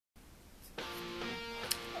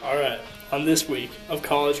Alright, on this week of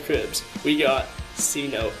College Cribs, we got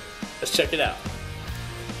C-Note. Let's check it out.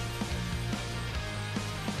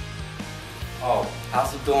 Oh,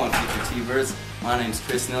 how's it going, future T-Birds? My name's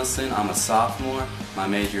Chris Nielson. I'm a sophomore. My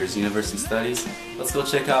major is University Studies. Let's go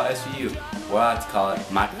check out SUU, or I like to call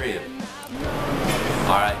it my crib.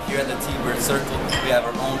 Alright, here at the T-Bird Circle, we have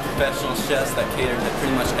our own professional chefs that cater to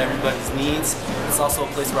pretty much everybody's needs. It's also a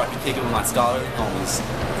place where I can kick it with my scholarly homies.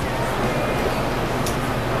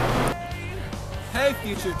 Hey,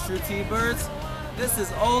 future True T-Birds, this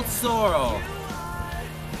is Old Sorrel.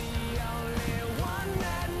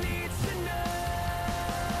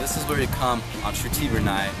 This is where you come on True T-Bird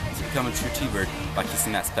night to become a true T-Bird by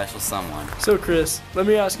kissing that special someone. So Chris, let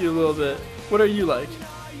me ask you a little bit. What are you like?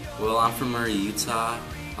 Well, I'm from Murray, Utah.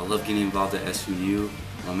 I love getting involved at SUU.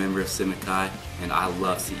 I'm a member of Sigma Chi, and I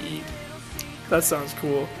love to eat. That sounds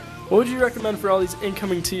cool. What would you recommend for all these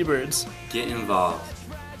incoming T-Birds? Get involved.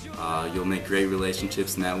 You'll make great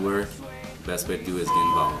relationships, network. The best way to do it is get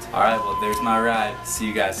involved. Alright, well there's my ride. See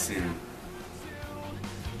you guys soon.